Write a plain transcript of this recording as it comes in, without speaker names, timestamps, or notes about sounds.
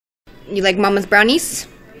You like Mama's brownies?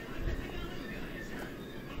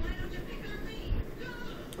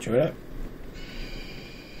 Chew it up.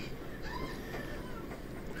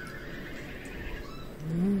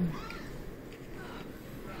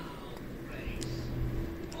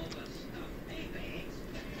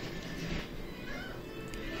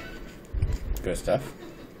 Good stuff.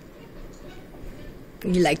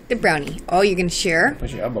 You like the brownie. Oh, you're gonna share?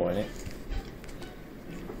 Put your elbow in it.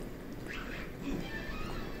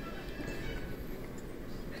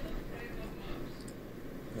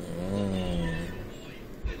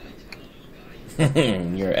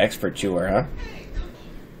 You're an expert chewer, huh?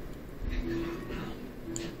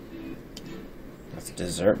 That's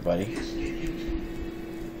dessert, buddy.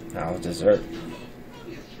 Now dessert.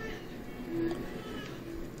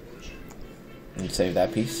 And save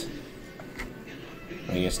that piece.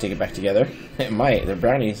 Are you gonna stick it back together? It might. They're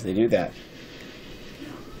brownies. They do that.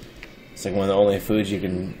 It's like one of the only foods you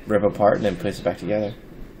can rip apart and then place it back together.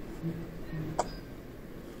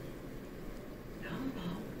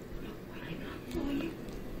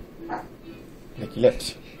 Lick your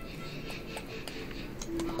lips.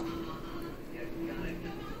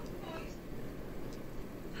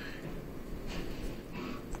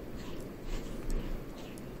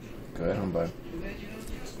 Good, humbug.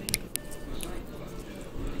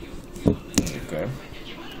 Good.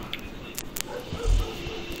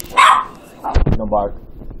 No bark.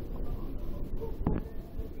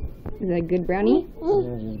 Is that a good brownie?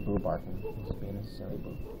 Yeah, just boo barking. Just being a silly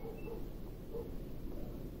boo.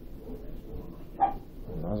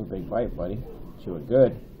 That was a big bite, buddy. Chew it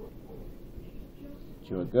good.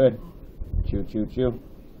 Chew it good. Chew, chew, chew.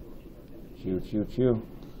 Chew, chew, chew.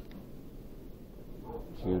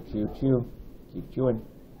 Chew, chew, chew. Keep chewing.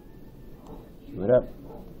 Chew it up.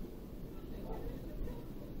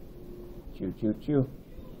 Chew, chew, chew.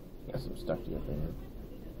 Got some stuck to your finger.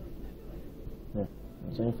 Here,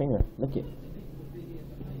 it's on your finger. Lick it.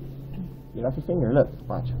 Get off your finger. Look.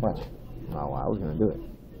 Watch, watch. Oh, wow, I was gonna do it.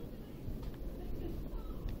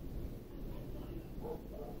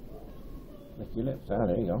 Lick your lips. Ah,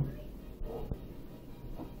 there you go.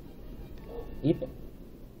 Eat it.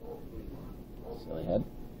 Silly head.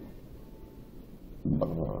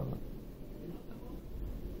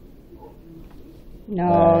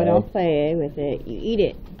 No, Hey. don't play with it. You eat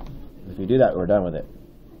it. If you do that, we're done with it.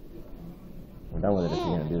 We're done with it if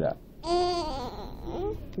you're gonna do that.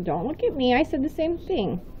 Don't look at me. I said the same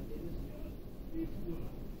thing.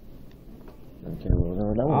 Okay, we're done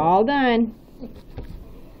with it. All done.